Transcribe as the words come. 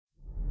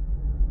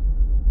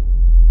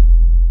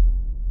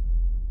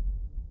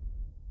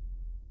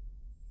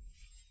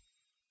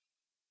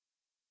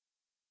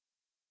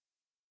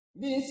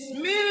بسم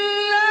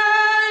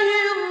الله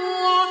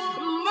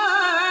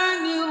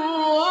الرحمن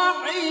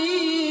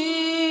الرحيم.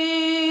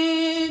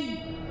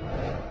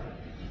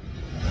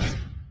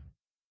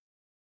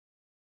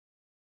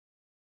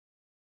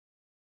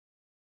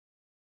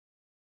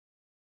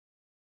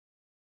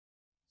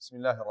 بسم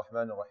الله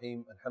الرحمن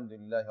الرحيم. الحمد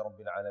لله رب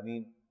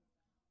العالمين،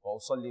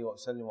 وأصلي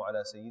وأسلم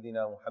على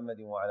سيدنا محمد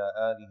وعلى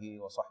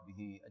آله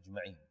وصحبه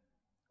أجمعين،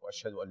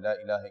 وأشهد أن لا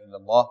إله إلا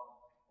الله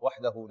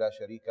وحده لا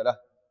شريك له،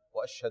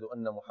 وأشهد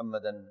أن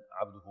محمدا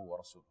عبده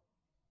ورسوله.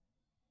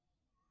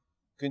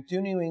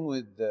 Continuing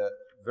with the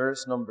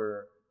verse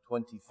number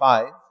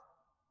 25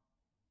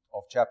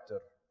 of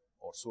chapter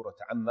or Surah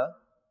Amma,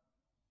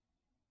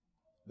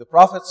 the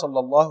Prophet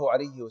sallallahu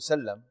alaihi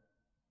wasallam,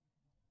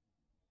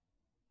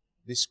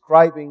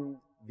 describing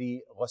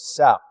the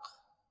ghassaq,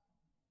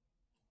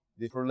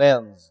 the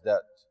lens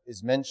that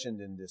is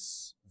mentioned in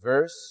this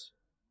verse,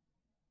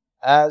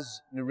 as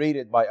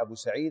narrated by Abu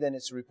Sa'id, and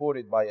it's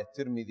reported by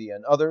At-Tirmidhi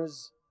and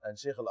others, and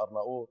Shaykh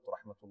Al-Arnaut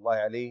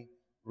rahmatullahi alayhi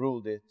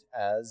ruled it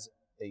as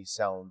a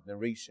sound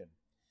narration.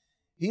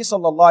 He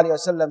sallallahu alayhi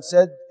wasallam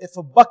said, if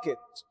a bucket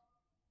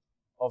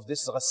of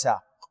this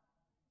ghassaq,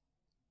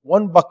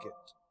 one bucket,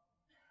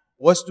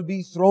 was to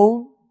be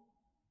thrown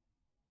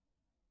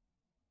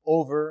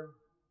over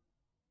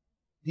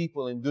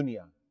people in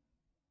dunya,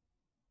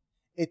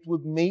 it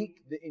would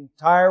make the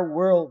entire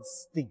world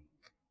stink.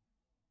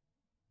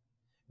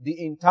 The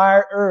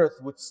entire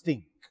earth would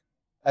stink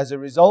as a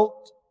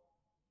result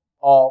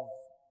of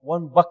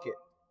one bucket.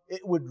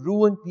 It would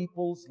ruin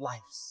people's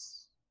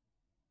lives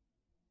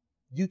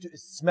due to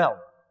its smell.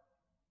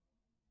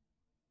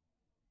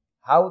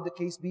 How would the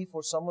case be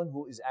for someone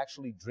who is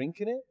actually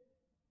drinking it?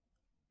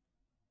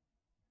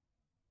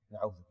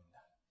 Na'udhu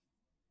billah.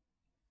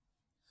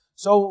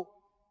 So,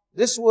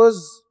 this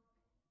was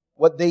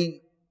what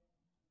they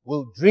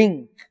will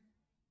drink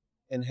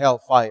in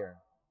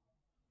hellfire.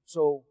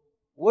 So,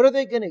 what are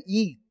they going to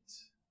eat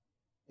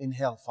in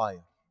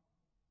hellfire?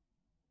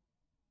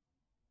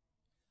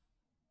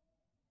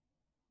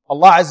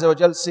 Allah Azza wa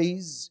Jal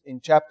says in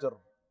chapter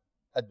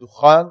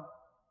Ad-Dukhan,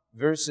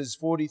 verses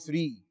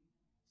 43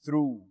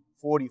 through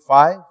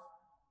 45,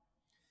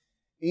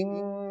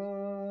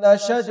 إِنَّ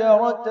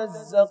شَجَرَةَ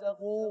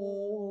الزَّقُّومِ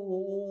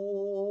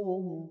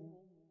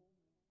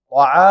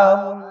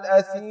طعام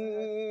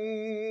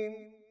الأثيم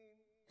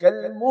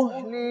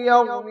كالمهل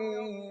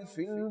يغلي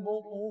في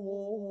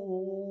البطون.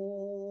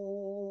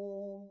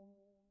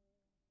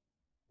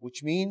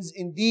 Which means,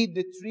 indeed,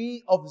 the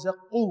tree of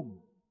Zaqqum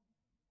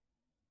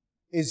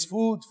is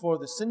food for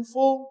the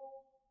sinful,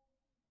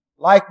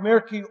 like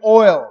murky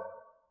oil.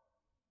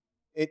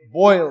 It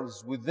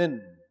boils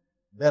within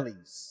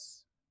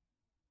bellies.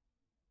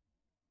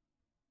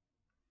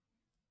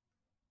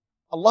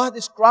 Allah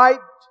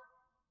described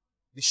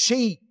the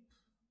shape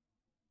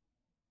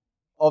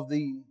of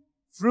the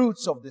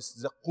fruits of this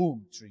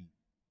Zaqqum tree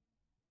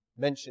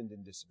mentioned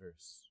in this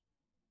verse.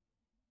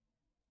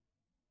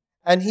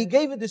 And He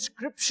gave a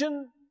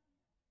description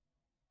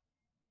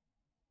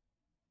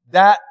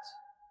that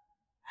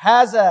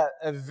has a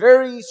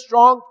very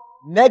strong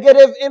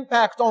negative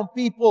impact on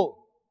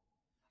people.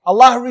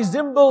 Allah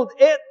resembled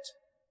it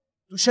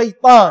to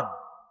shaitan.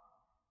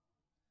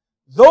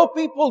 Though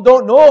people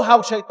don't know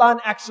how shaitan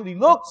actually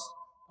looks,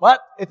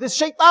 but it is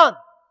shaitan.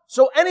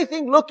 So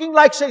anything looking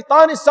like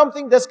shaitan is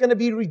something that's going to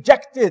be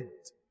rejected.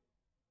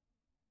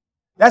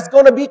 That's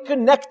going to be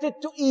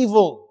connected to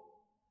evil.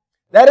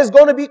 That is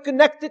going to be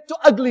connected to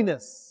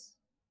ugliness.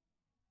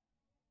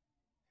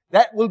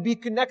 That will be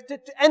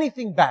connected to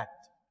anything bad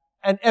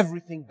and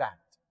everything bad.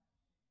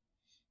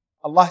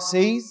 Allah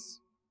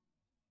says,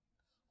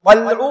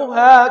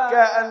 طَلْعُهَا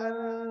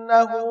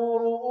كَأَنَّهُ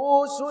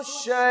رُؤُوسُ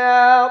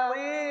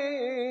الشَّيَاطِينِ.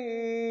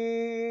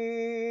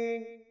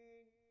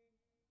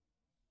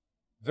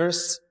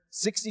 Verse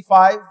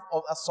 65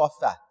 of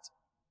As-Saffat.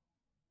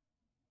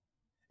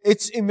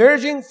 Its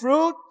emerging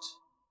fruit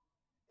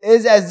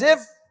is as if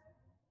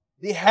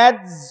the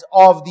heads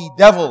of the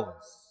devils.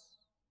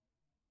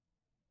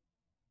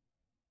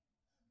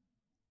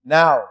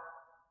 Now,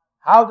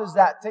 how does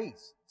that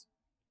taste?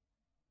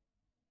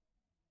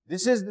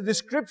 This is the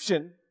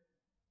description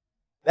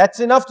that's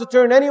enough to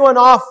turn anyone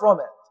off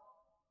from it.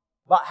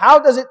 But how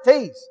does it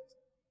taste?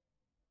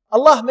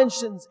 Allah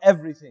mentions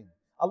everything.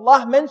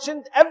 Allah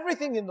mentioned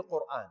everything in the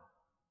Quran.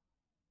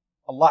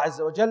 Allah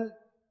Azza wa Jal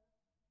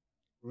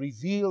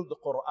revealed the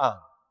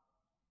Quran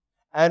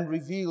and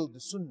revealed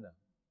the Sunnah.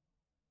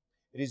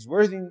 It is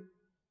worthy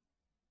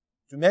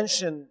to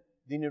mention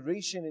the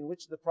narration in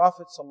which the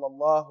Prophet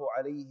sallallahu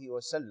alaihi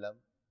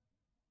wasallam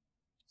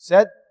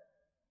said,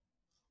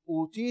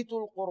 أُوتِيتُ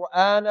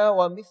الْقُرْآنَ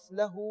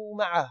وَمِثْلَهُ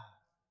مَعَهُ.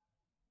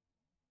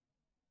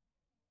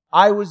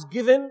 I was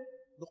given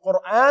the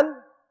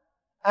Quran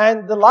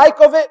and the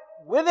like of it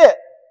with it,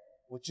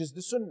 which is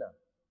the Sunnah.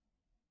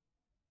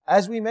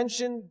 As we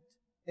mentioned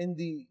in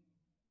the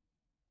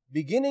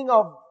beginning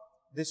of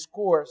this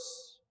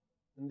course,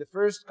 in the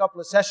first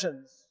couple of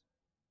sessions,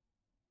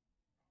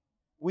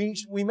 we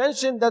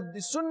mentioned that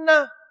the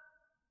Sunnah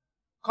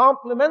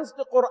complements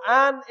the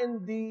Quran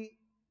in the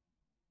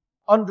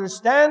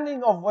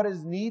understanding of what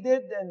is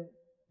needed and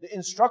the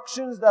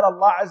instructions that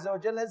Allah Azza wa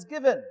Jal has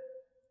given.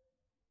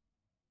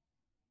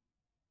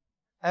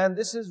 And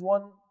this is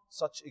one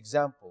such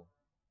example.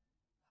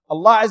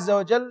 Allah Azza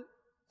wa Jal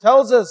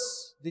tells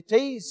us the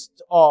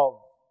taste of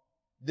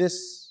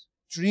this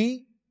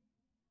tree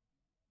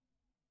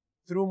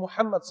through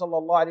Muhammad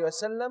sallallahu alaihi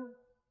wasallam,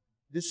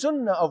 the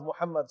sunnah of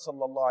Muhammad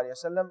sallallahu alaihi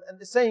wasallam, and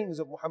the sayings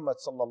of Muhammad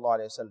sallallahu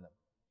alaihi wasallam.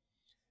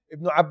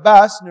 Ibn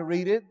Abbas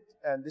narrated,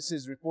 and this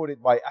is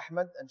reported by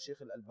Ahmad and Shaykh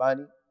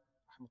al-Albani,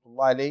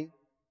 rahmatullahi alayhi,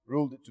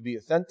 ruled it to be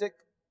authentic.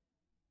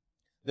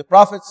 The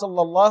Prophet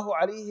sallallahu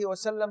alaihi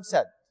wasallam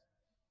said,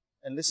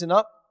 and listen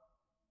up,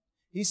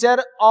 he said,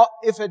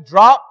 if a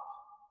drop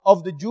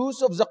of the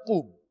juice of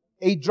Zaqum,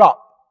 a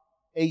drop,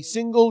 a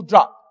single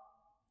drop,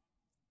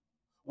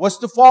 was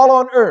to fall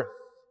on earth,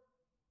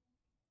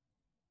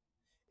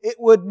 it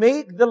would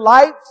make the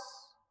lives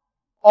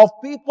of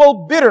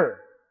people bitter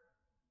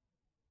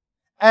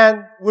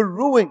and will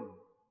ruin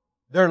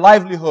their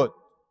livelihood.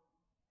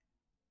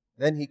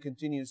 Then he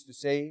continues to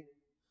say,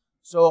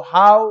 so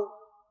how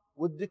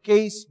would the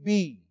case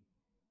be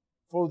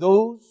for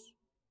those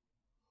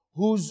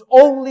whose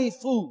only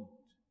food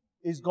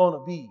is going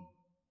to be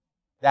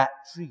that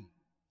tree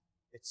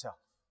itself?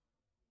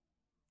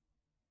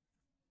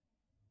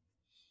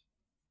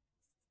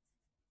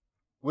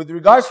 With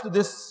regards to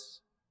this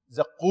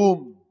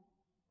Zaqum,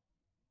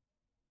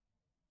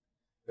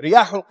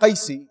 Riyah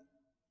al-Qaysi,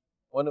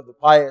 one of the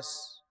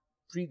pious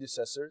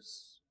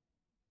predecessors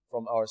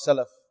from our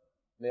Salaf,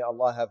 may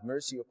Allah have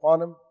mercy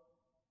upon him,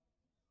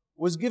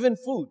 was given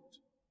food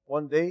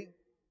one day.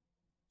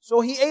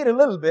 So he ate a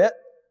little bit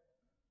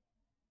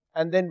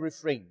and then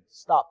refrained,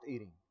 stopped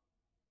eating.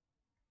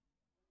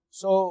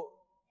 So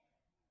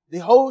the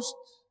host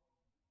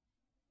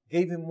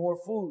gave him more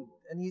food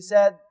and he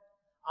said,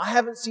 I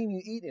haven't seen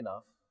you eat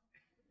enough.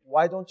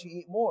 Why don't you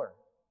eat more?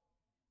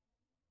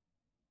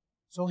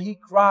 So he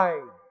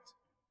cried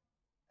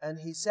and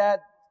he said,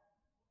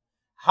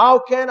 how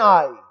can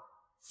I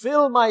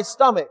fill my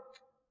stomach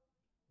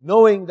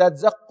knowing that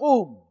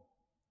Zaqum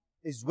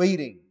is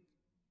waiting?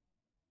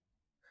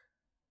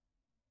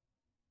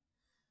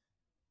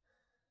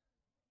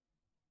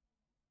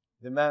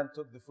 The man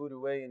took the food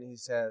away and he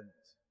said,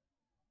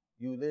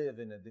 you live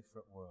in a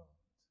different world.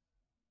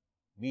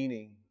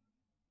 Meaning,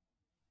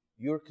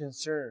 your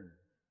concern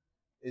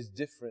is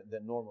different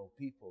than normal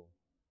people.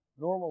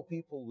 Normal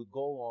people would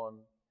go on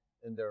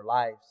in their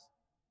lives,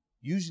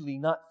 usually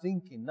not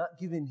thinking, not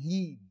giving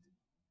heed,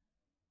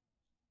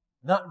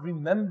 not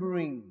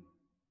remembering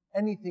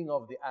anything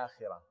of the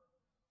akhirah.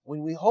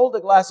 When we hold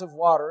a glass of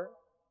water,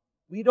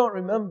 we don't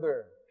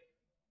remember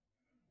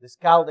the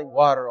scalding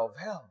water of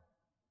hell.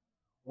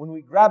 When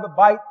we grab a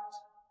bite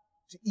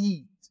to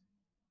eat,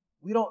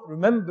 we don't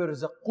remember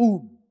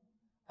Zaqum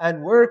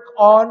and work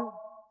on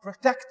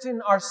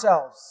protecting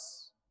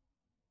ourselves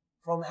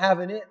from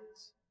having it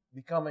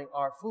becoming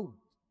our food.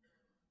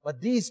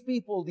 But these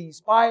people,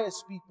 these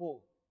pious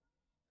people,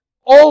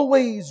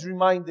 always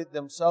reminded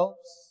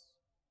themselves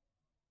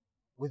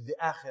with the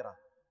akhirah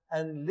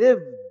and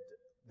lived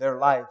their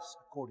lives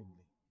accordingly.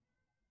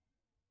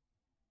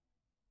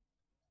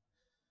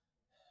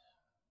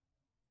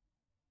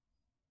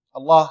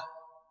 Allah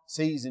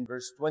says in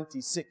verse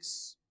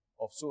 26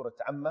 of Surah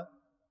Amma,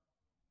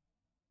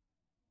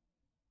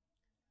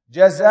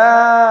 جَزَاءً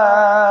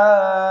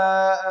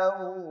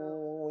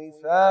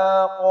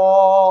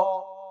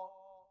وِفَاقًا.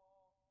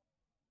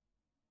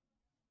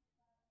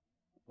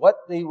 What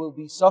they will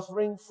be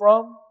suffering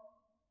from,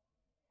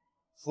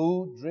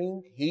 food,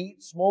 drink,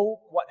 heat,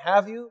 smoke, what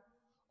have you,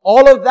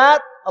 all of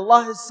that,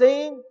 Allah is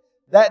saying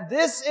that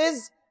this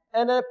is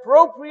an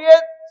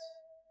appropriate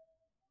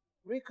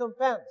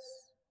recompense.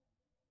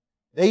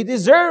 They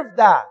deserve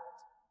that.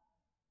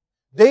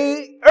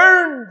 They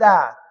earned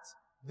that.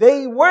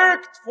 They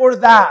worked for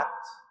that.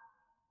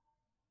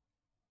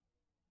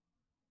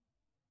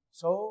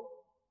 So,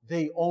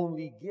 they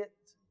only get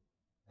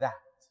that.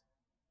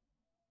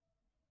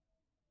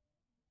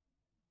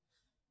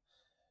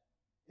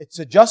 It's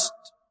a just,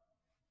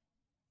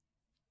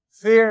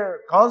 fair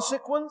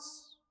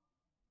consequence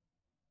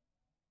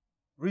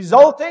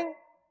resulting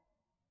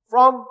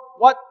from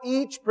what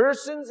each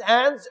person's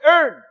hands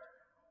earned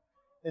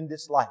in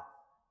this life.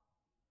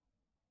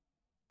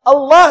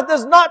 Allah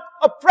does not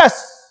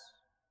oppress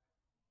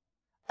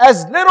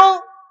as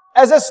little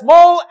as a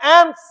small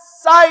ant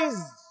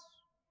size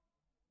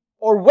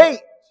or weight.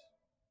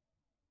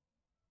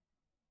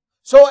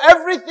 So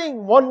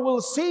everything one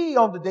will see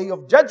on the Day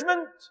of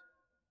Judgment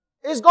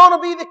is going to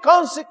be the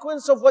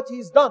consequence of what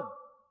he's done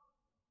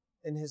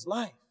in his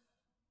life.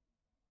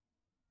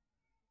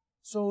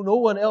 So no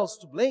one else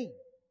to blame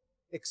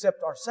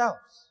except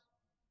ourselves.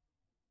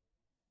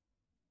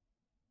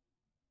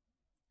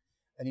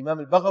 And Imam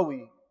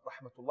al-Baghawi,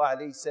 rahmatullah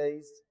alayhi,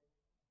 says,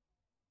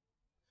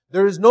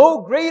 there is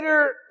no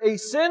greater a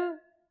sin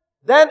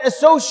than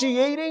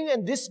associating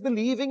and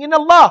disbelieving in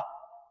Allah.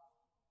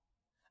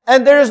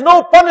 And there is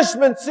no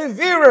punishment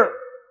severer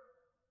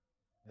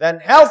than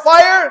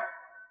hellfire,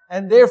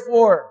 and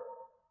therefore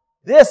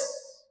this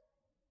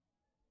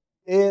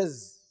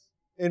is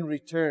in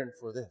return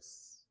for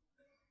this,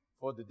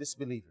 for the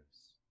disbelievers.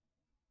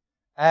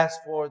 As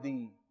for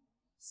the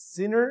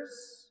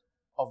sinners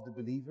of the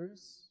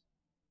believers,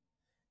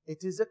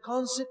 it is a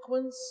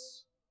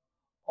consequence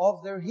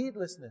of their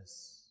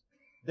heedlessness,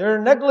 their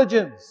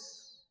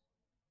negligence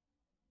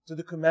to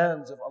the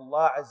commands of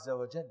Allah Azza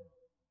wa Jalla.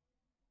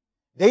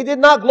 They did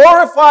not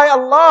glorify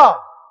Allah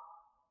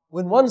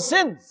when one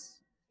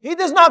sins. He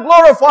does not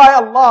glorify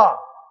Allah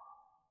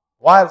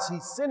whilst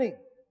he's sinning,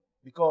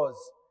 because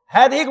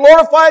had he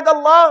glorified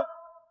Allah,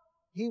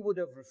 he would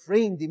have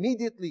refrained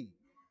immediately.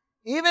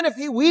 Even if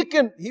he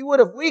would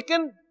have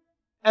weakened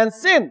and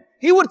sinned.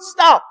 He would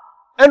stop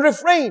and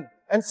refrain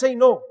and say,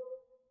 no,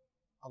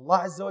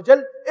 Allah Azza wa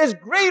Jal is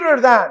greater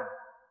than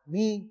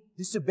me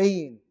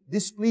disobeying,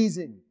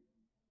 displeasing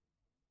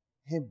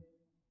Him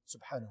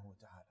subhanahu wa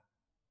ta'ala.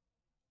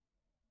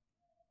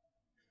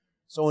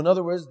 So in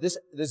other words,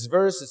 this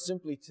verse is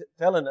simply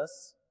telling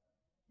us,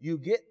 you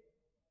get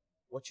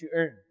what you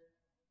earn.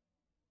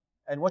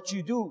 And what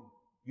you do,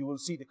 you will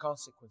see the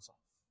consequence of.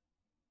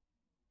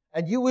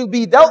 And you will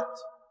be dealt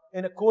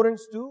in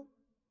accordance to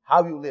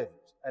how you lived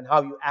and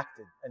how you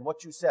acted and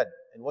what you said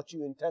and what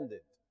you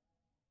intended.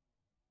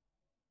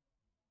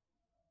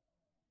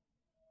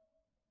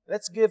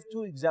 Let's give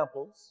 2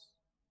 examples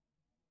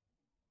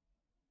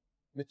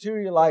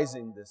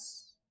materializing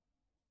this.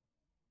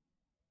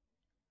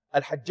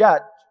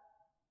 Al-Hajjaj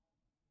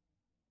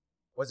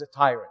was a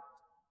tyrant.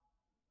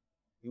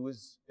 He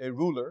was a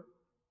ruler,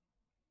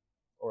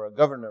 or a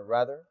governor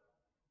rather,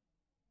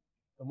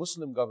 a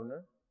Muslim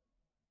governor,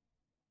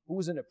 who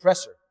was an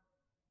oppressor.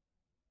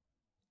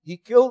 He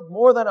killed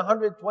more than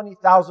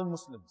 120,000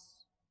 Muslims.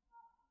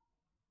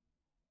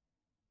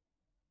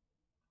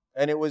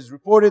 And it was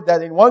reported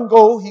that in one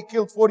go, he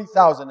killed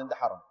 40,000 in the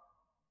Haram.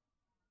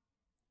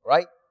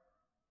 Right?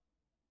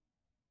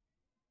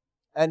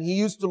 And he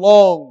used to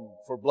long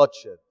for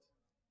bloodshed.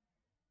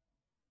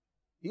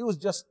 He was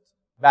just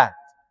bad.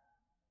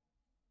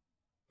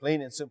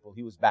 Plain and simple,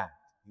 he was bad.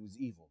 He was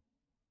evil.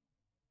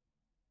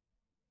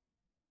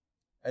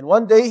 And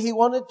one day he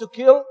wanted to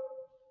kill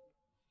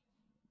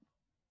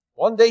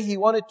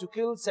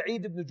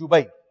Sa'id ibn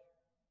Jubayr.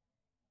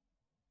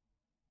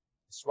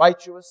 This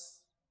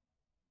righteous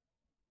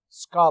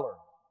scholar.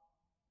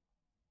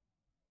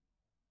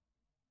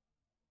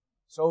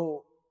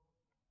 So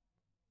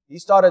he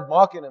started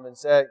mocking him and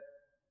said,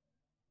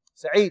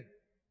 Sa'id,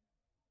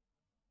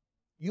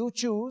 you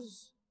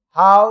choose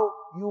how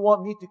you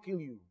want me to kill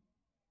you.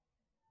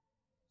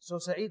 So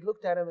Sa'id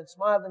looked at him and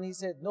smiled and he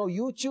said, no,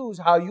 you choose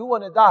how you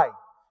want to die.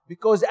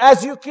 Because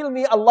as you kill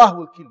me, Allah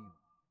will kill you.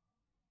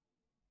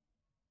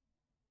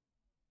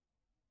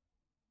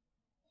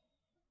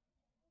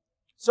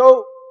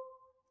 So,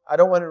 I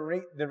don't want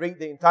to narrate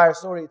the entire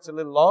story, it's a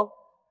little long.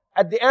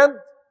 At the end,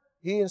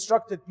 he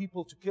instructed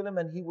people to kill him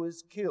and he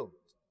was killed.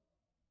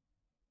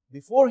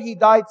 Before he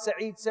died,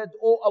 Sa'id said,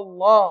 "Oh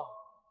Allah,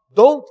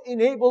 don't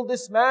enable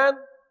this man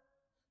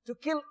to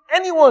kill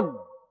anyone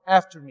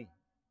after me."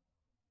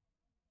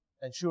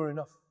 And sure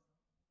enough,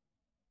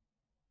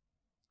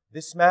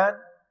 this man,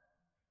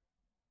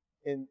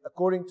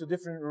 according to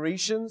different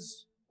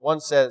narrations, one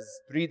says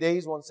 3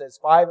 days, one says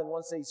 5, and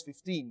one says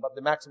 15, but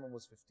the maximum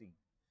was 15.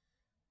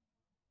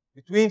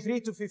 Between 3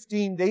 to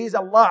 15 days,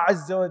 Allah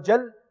Azza wa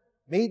Jal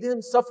made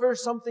him suffer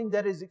something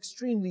that is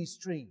extremely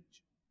strange.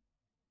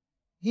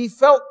 He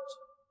felt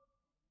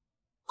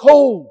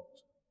cold,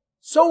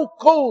 so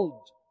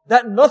cold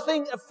that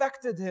nothing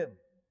affected him.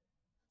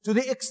 To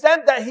the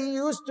extent that he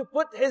used to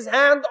put his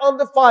hand on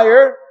the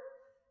fire,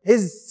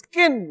 his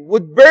skin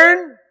would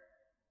burn,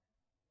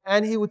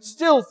 and he would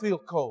still feel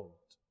cold.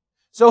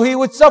 So he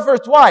would suffer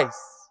twice.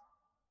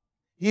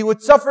 He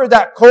would suffer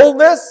that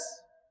coldness,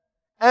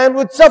 and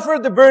would suffer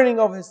the burning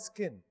of his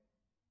skin.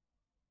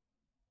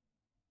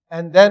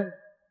 And then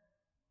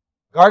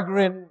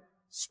gangrene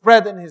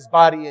spread in his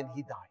body and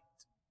he died.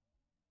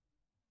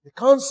 The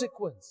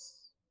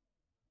consequence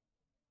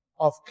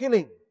of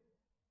killing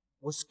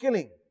was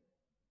killing.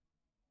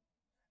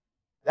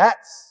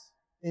 That's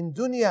in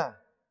dunya.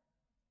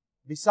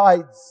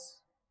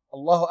 Besides,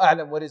 Allahu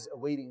A'lam what is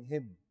awaiting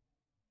him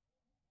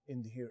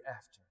in the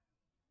hereafter.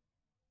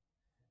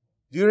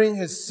 During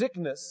his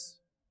sickness,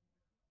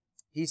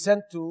 he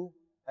sent to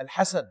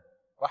Al-Hasan,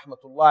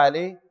 rahmatullah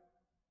alayh,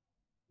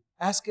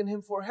 asking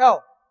him for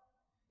help.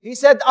 He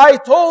said, "I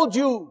told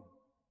you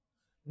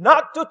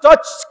not to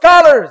touch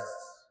scholars,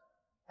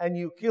 and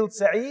you killed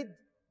Sa'id.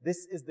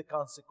 This is the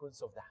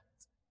consequence of that."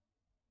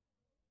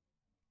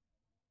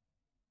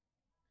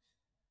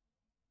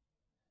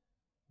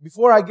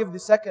 Before I give the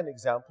second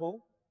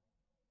example,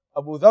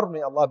 Abu Dharr,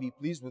 may Allah be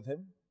pleased with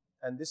him,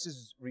 and this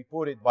is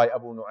reported by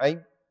Abu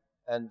Nu'aym,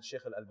 and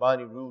Shaykh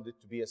Al-Albani ruled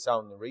it to be a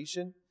sound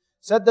narration,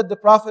 said that the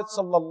Prophet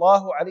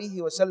sallallahu alaihi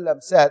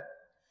wasallam said,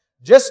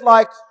 just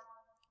like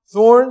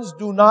thorns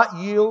do not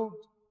yield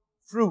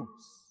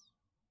fruits,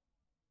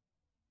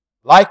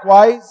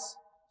 likewise,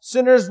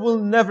 sinners will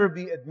never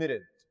be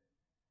admitted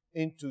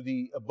into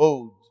the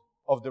abode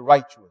of the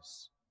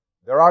righteous.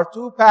 There are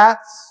two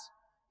paths.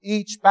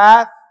 Each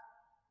path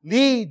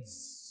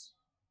leads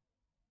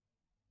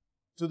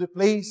to the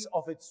place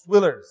of its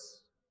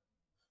dwellers.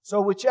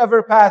 So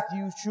whichever path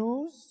you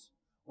choose,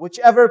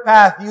 whichever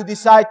path you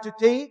decide to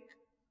take,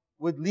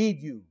 would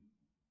lead you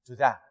to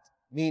that.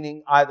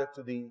 Meaning either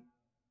to the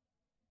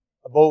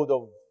abode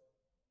of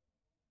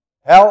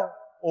hell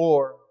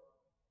or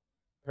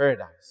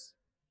paradise.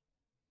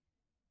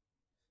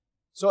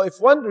 So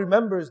if one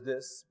remembers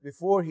this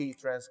before he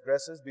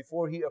transgresses,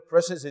 before he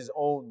oppresses his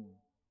own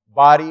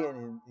body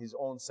and his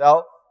own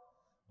self,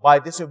 by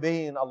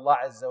disobeying Allah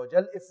Azza wa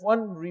Jal, if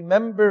one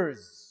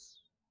remembers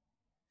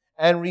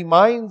and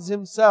reminds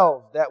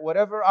himself that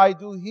whatever I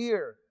do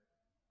here,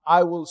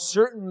 I will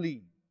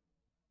certainly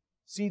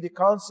see the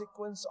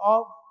consequence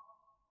of.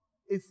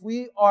 If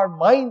we are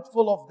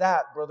mindful of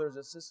that, brothers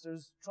and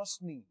sisters,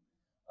 trust me,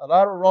 a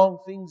lot of wrong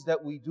things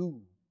that we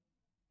do,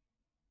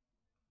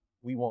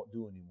 we won't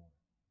do anymore.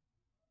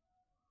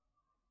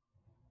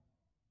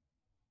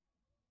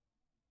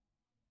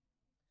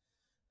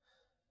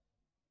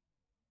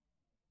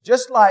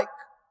 Just like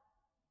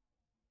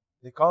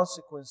the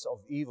consequence of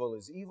evil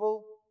is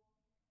evil,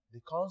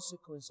 the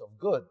consequence of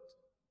good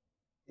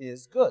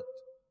is good.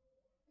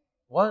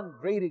 One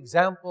great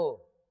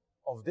example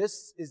of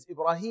this is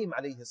Ibrahim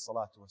alayhi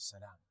salatu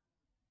wassalam.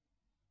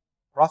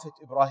 Prophet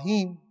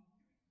Ibrahim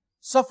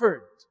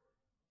suffered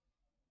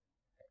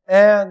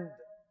and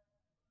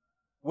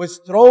was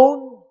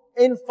thrown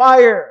in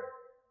fire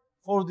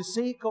for the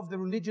sake of the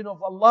religion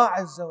of Allah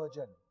Azza wa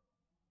Jalla.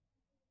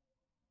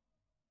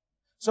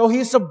 So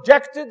he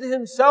subjected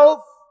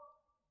himself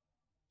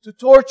to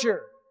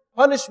torture,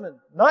 punishment.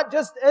 Not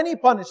just any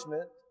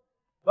punishment,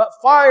 but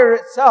fire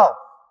itself.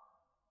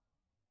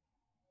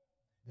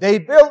 They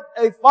built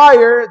a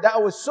fire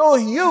that was so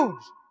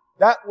huge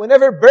that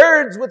whenever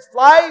birds would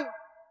fly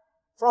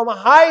from a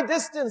high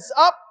distance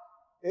up,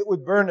 it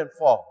would burn and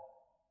fall.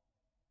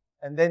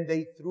 And then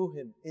they threw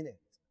him in it.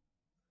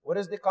 What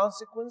is the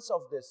consequence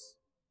of this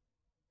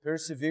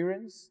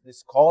perseverance,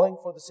 this calling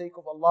for the sake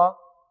of Allah?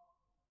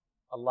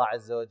 Allah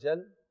Azza wa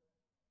Jal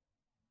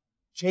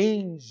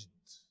changed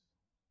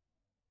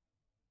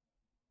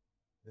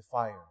the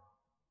fire.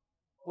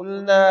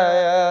 قُلْنَا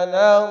يَا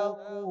نَارُ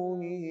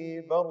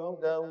كُونِي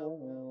بَرْدًا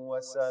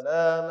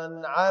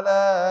وَسَلَامًا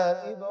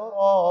عَلَىٰ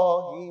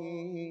إِبْرَاهِيمَ.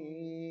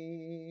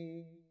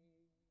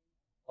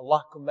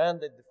 Allah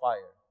commanded the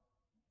fire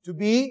to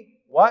be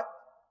what?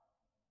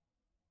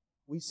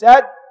 We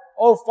said,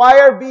 "O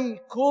fire, be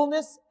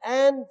coolness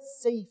and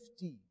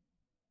safety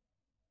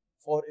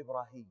for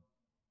Ibrahim."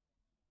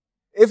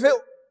 If it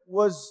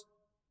was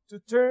to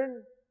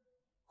turn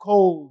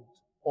cold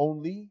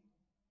only,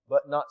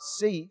 but not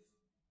safe,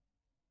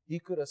 he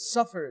could have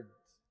suffered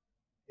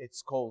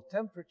its cold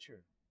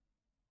temperature.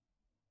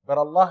 But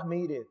Allah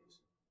made it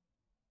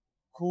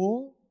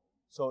cool,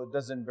 so it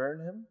doesn't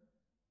burn him,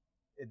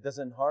 it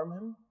doesn't harm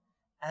him,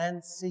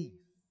 and safe.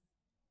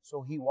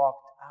 So he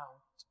walked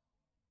out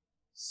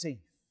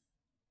safe,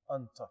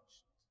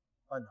 untouched,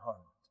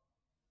 unharmed.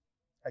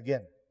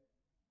 Again,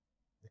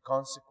 the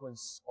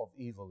consequence of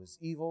evil is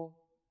evil,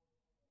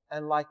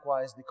 and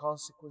likewise the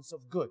consequence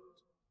of good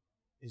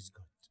is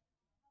good.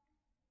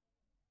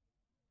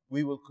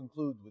 We will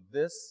conclude with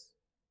this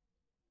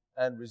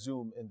and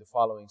resume in the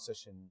following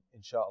session,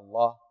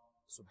 insha'Allah.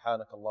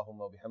 Subhanak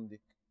Allahumma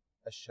bihamdik.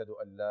 Ashhadu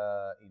an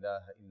la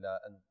ilaha illa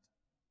ant.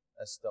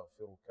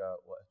 Astaghfiruka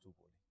wa atubu.